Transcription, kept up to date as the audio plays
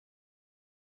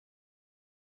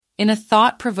In a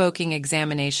thought-provoking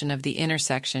examination of the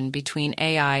intersection between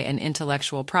AI and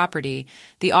intellectual property,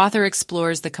 the author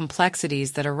explores the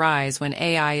complexities that arise when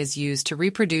AI is used to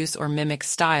reproduce or mimic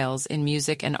styles in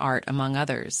music and art, among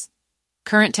others.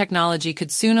 Current technology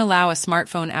could soon allow a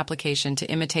smartphone application to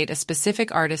imitate a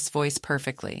specific artist's voice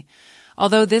perfectly.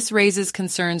 Although this raises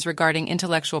concerns regarding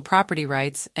intellectual property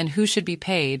rights and who should be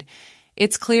paid,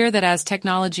 it's clear that as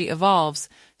technology evolves,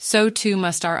 so too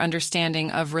must our understanding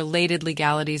of related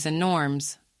legalities and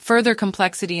norms. Further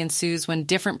complexity ensues when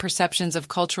different perceptions of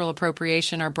cultural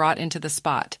appropriation are brought into the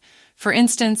spot. For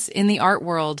instance, in the art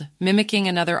world, mimicking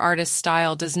another artist's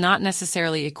style does not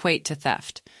necessarily equate to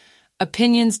theft.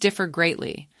 Opinions differ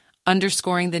greatly,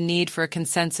 underscoring the need for a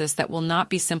consensus that will not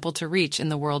be simple to reach in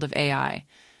the world of AI.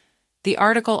 The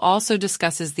article also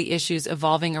discusses the issues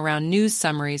evolving around news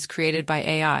summaries created by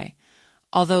AI.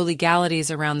 Although legalities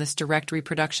around this direct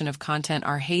reproduction of content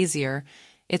are hazier,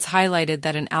 it's highlighted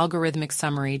that an algorithmic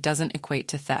summary doesn't equate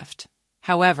to theft.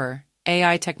 However,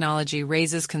 AI technology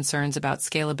raises concerns about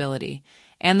scalability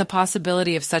and the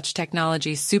possibility of such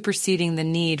technology superseding the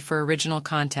need for original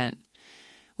content.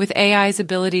 With AI's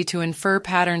ability to infer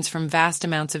patterns from vast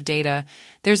amounts of data,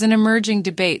 there's an emerging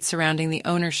debate surrounding the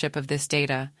ownership of this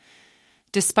data.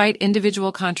 Despite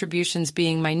individual contributions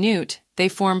being minute, they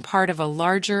form part of a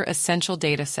larger, essential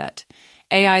data set.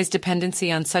 AI's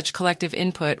dependency on such collective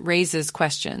input raises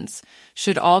questions.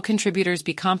 Should all contributors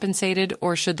be compensated,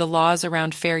 or should the laws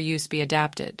around fair use be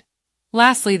adapted?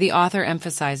 Lastly, the author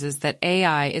emphasizes that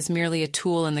AI is merely a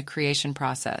tool in the creation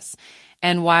process,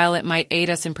 and while it might aid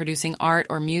us in producing art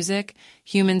or music,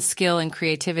 human skill and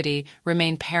creativity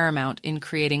remain paramount in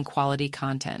creating quality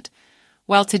content.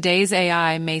 While today's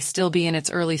AI may still be in its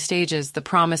early stages, the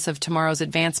promise of tomorrow's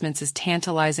advancements is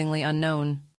tantalizingly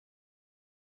unknown.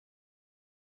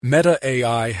 Meta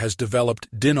AI has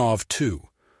developed DINOV2,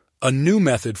 a new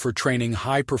method for training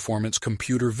high-performance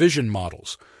computer vision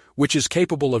models, which is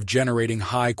capable of generating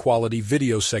high-quality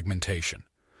video segmentation.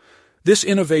 This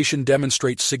innovation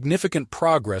demonstrates significant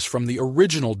progress from the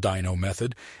original Dino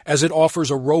method, as it offers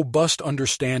a robust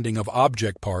understanding of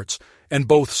object parts and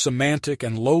both semantic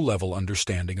and low-level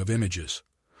understanding of images.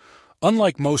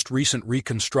 Unlike most recent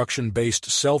reconstruction-based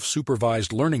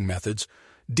self-supervised learning methods,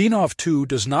 DINOV2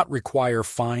 does not require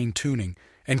fine-tuning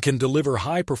and can deliver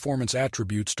high-performance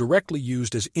attributes directly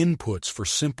used as inputs for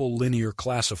simple linear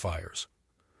classifiers.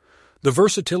 The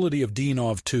versatility of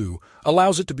DINOV2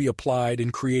 allows it to be applied in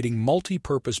creating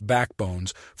multi-purpose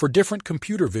backbones for different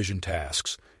computer vision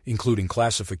tasks, including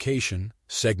classification,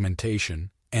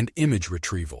 segmentation, and image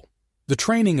retrieval. The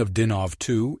training of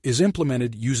DINOV2 is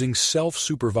implemented using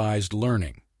self-supervised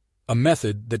learning, a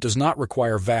method that does not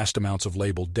require vast amounts of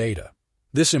labeled data.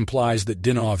 This implies that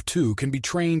DINOV2 can be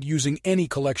trained using any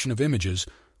collection of images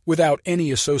without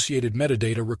any associated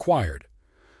metadata required.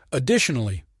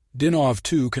 Additionally,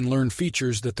 DINOV2 can learn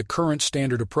features that the current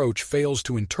standard approach fails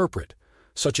to interpret,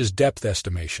 such as depth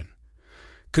estimation.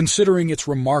 Considering its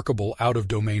remarkable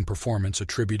out-of-domain performance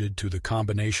attributed to the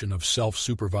combination of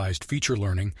self-supervised feature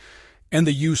learning and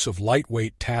the use of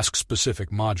lightweight task-specific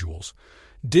modules,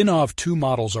 DINOV2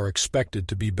 models are expected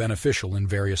to be beneficial in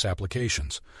various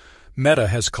applications. Meta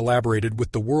has collaborated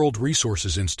with the World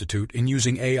Resources Institute in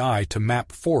using AI to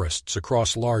map forests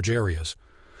across large areas.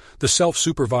 The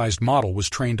self-supervised model was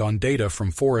trained on data from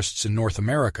forests in North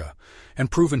America and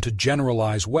proven to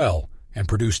generalize well and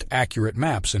produced accurate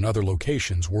maps in other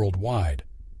locations worldwide.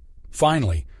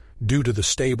 Finally, due to the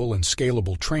stable and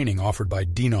scalable training offered by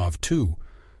DINOV2,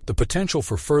 the potential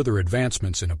for further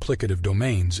advancements in applicative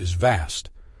domains is vast.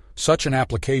 Such an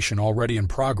application already in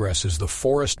progress is the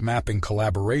forest mapping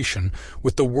collaboration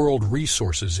with the World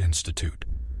Resources Institute.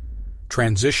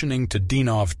 Transitioning to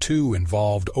DINOV2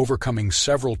 involved overcoming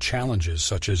several challenges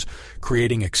such as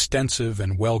creating extensive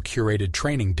and well-curated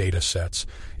training data sets,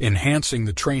 enhancing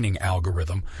the training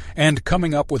algorithm, and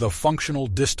coming up with a functional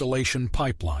distillation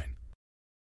pipeline.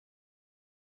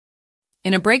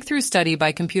 In a breakthrough study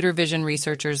by computer vision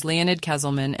researchers Leonid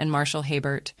Kezelman and Marshall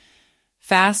Habert,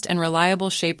 fast and reliable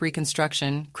shape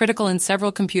reconstruction, critical in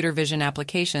several computer vision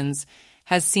applications,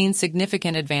 has seen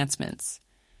significant advancements.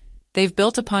 They've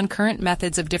built upon current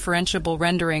methods of differentiable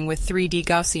rendering with 3D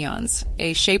Gaussians,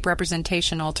 a shape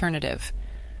representation alternative.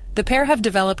 The pair have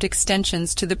developed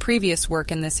extensions to the previous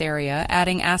work in this area,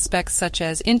 adding aspects such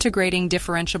as integrating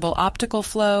differentiable optical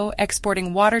flow,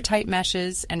 exporting watertight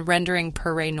meshes, and rendering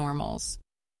per-ray normals.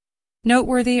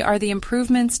 Noteworthy are the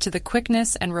improvements to the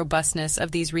quickness and robustness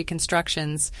of these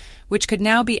reconstructions, which could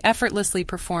now be effortlessly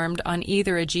performed on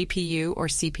either a GPU or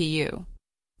CPU.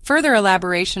 Further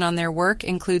elaboration on their work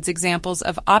includes examples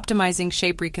of optimizing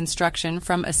shape reconstruction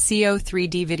from a CO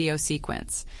 3D video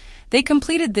sequence. They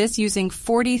completed this using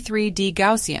 43D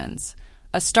Gaussians,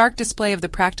 a stark display of the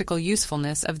practical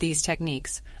usefulness of these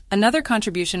techniques. Another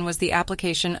contribution was the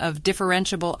application of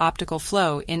differentiable optical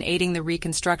flow in aiding the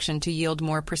reconstruction to yield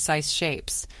more precise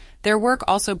shapes. Their work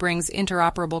also brings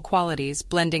interoperable qualities,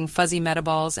 blending fuzzy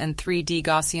metaballs and 3D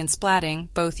Gaussian splatting,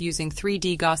 both using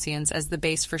 3D Gaussians as the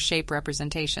base for shape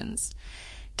representations.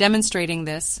 Demonstrating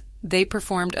this, they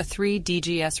performed a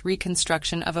 3DGS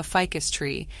reconstruction of a ficus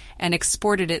tree and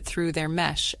exported it through their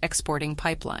mesh exporting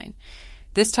pipeline.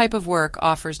 This type of work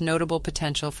offers notable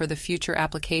potential for the future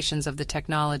applications of the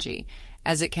technology,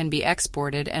 as it can be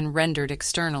exported and rendered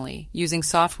externally using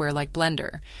software like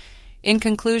Blender. In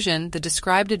conclusion, the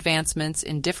described advancements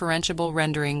in differentiable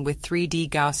rendering with 3D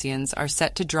Gaussians are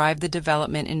set to drive the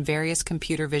development in various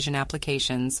computer vision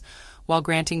applications, while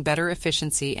granting better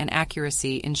efficiency and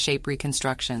accuracy in shape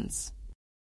reconstructions.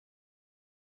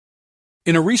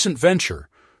 In a recent venture,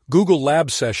 Google Lab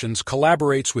Sessions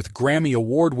collaborates with Grammy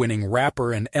Award-winning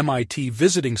rapper and MIT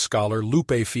visiting scholar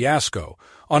Lupe Fiasco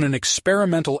on an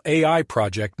experimental AI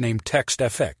project named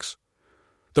TextFX.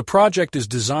 The project is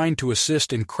designed to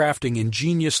assist in crafting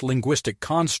ingenious linguistic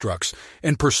constructs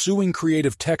and pursuing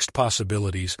creative text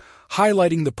possibilities,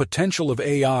 highlighting the potential of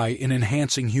AI in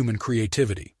enhancing human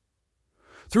creativity.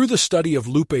 Through the study of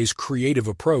Lupe's creative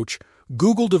approach,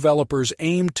 Google developers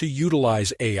aimed to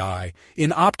utilize AI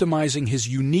in optimizing his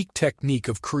unique technique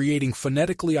of creating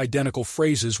phonetically identical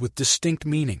phrases with distinct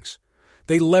meanings.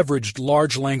 They leveraged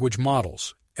large language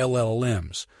models,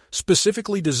 LLMs,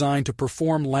 specifically designed to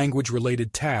perform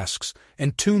language-related tasks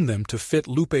and tune them to fit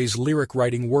Lupe's lyric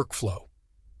writing workflow.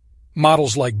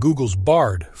 Models like Google's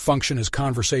Bard function as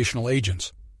conversational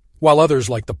agents, while others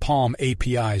like the Palm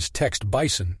API's Text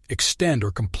Bison extend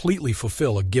or completely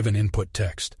fulfill a given input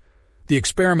text. The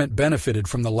experiment benefited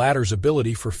from the latter's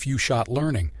ability for few-shot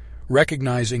learning,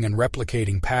 recognizing and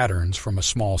replicating patterns from a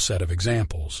small set of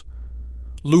examples.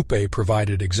 Lupe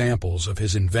provided examples of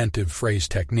his inventive phrase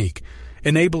technique,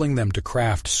 enabling them to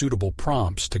craft suitable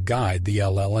prompts to guide the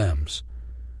LLMs.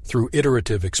 Through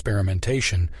iterative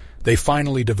experimentation, they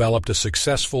finally developed a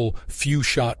successful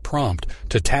few-shot prompt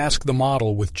to task the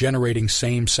model with generating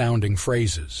same-sounding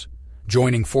phrases.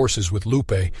 Joining forces with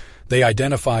Lupe, they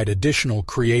identified additional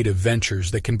creative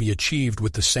ventures that can be achieved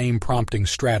with the same prompting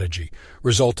strategy,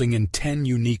 resulting in 10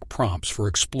 unique prompts for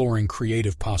exploring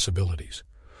creative possibilities.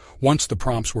 Once the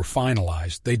prompts were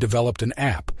finalized, they developed an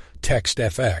app,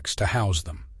 TextFX, to house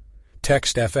them.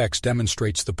 TextFX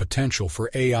demonstrates the potential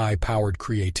for AI-powered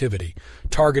creativity,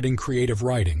 targeting creative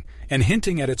writing, and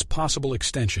hinting at its possible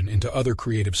extension into other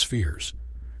creative spheres.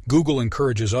 Google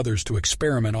encourages others to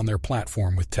experiment on their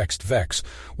platform with TextFX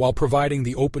while providing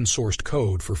the open-sourced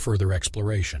code for further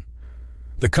exploration.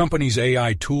 The company's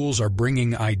AI tools are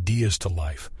bringing ideas to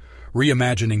life,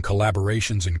 reimagining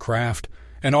collaborations in craft,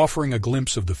 and offering a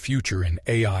glimpse of the future in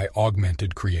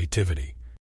AI-augmented creativity.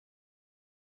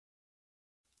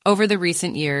 Over the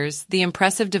recent years, the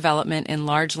impressive development in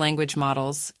large language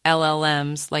models,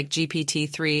 LLMs like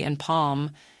GPT-3 and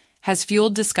Palm, has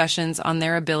fueled discussions on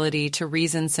their ability to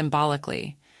reason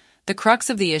symbolically. The crux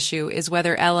of the issue is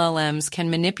whether LLMs can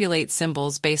manipulate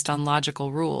symbols based on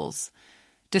logical rules.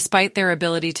 Despite their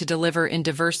ability to deliver in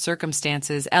diverse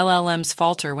circumstances, LLMs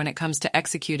falter when it comes to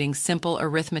executing simple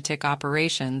arithmetic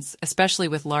operations, especially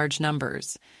with large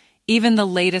numbers. Even the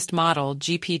latest model,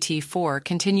 GPT-4,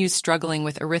 continues struggling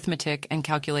with arithmetic and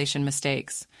calculation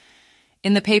mistakes.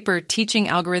 In the paper Teaching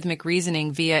Algorithmic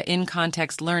Reasoning via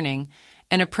In-Context Learning,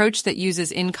 an approach that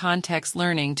uses in-context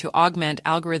learning to augment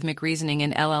algorithmic reasoning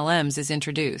in LLMs is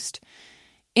introduced.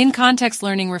 In-context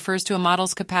learning refers to a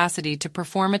model's capacity to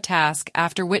perform a task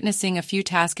after witnessing a few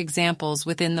task examples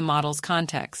within the model's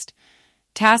context.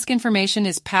 Task information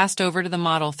is passed over to the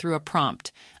model through a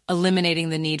prompt, eliminating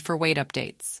the need for weight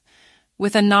updates.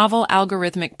 With a novel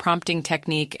algorithmic prompting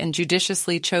technique and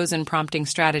judiciously chosen prompting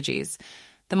strategies,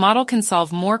 the model can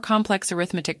solve more complex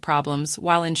arithmetic problems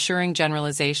while ensuring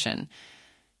generalization.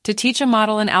 To teach a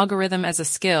model an algorithm as a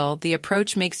skill, the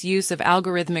approach makes use of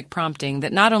algorithmic prompting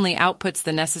that not only outputs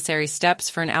the necessary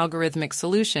steps for an algorithmic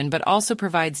solution, but also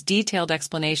provides detailed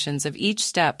explanations of each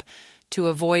step to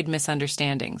avoid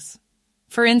misunderstandings.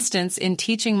 For instance, in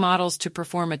teaching models to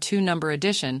perform a two-number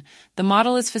addition, the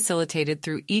model is facilitated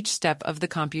through each step of the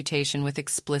computation with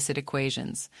explicit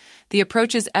equations. The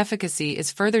approach's efficacy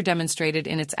is further demonstrated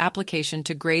in its application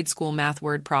to grade school math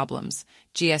word problems,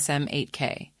 GSM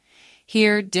 8K.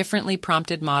 Here, differently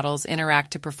prompted models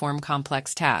interact to perform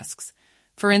complex tasks.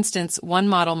 For instance, one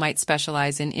model might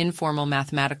specialize in informal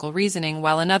mathematical reasoning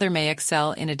while another may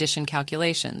excel in addition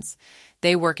calculations.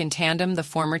 They work in tandem, the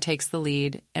former takes the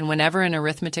lead, and whenever an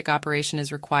arithmetic operation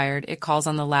is required, it calls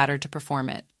on the latter to perform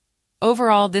it.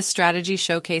 Overall, this strategy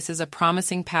showcases a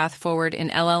promising path forward in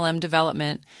LLM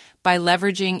development by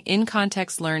leveraging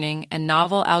in-context learning and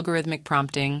novel algorithmic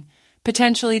prompting,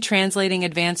 potentially translating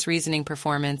advanced reasoning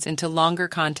performance into longer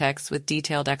contexts with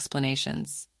detailed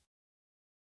explanations.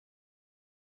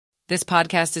 This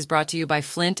podcast is brought to you by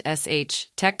Flint SH,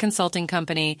 tech consulting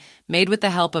company made with the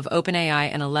help of OpenAI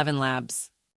and 11 Labs.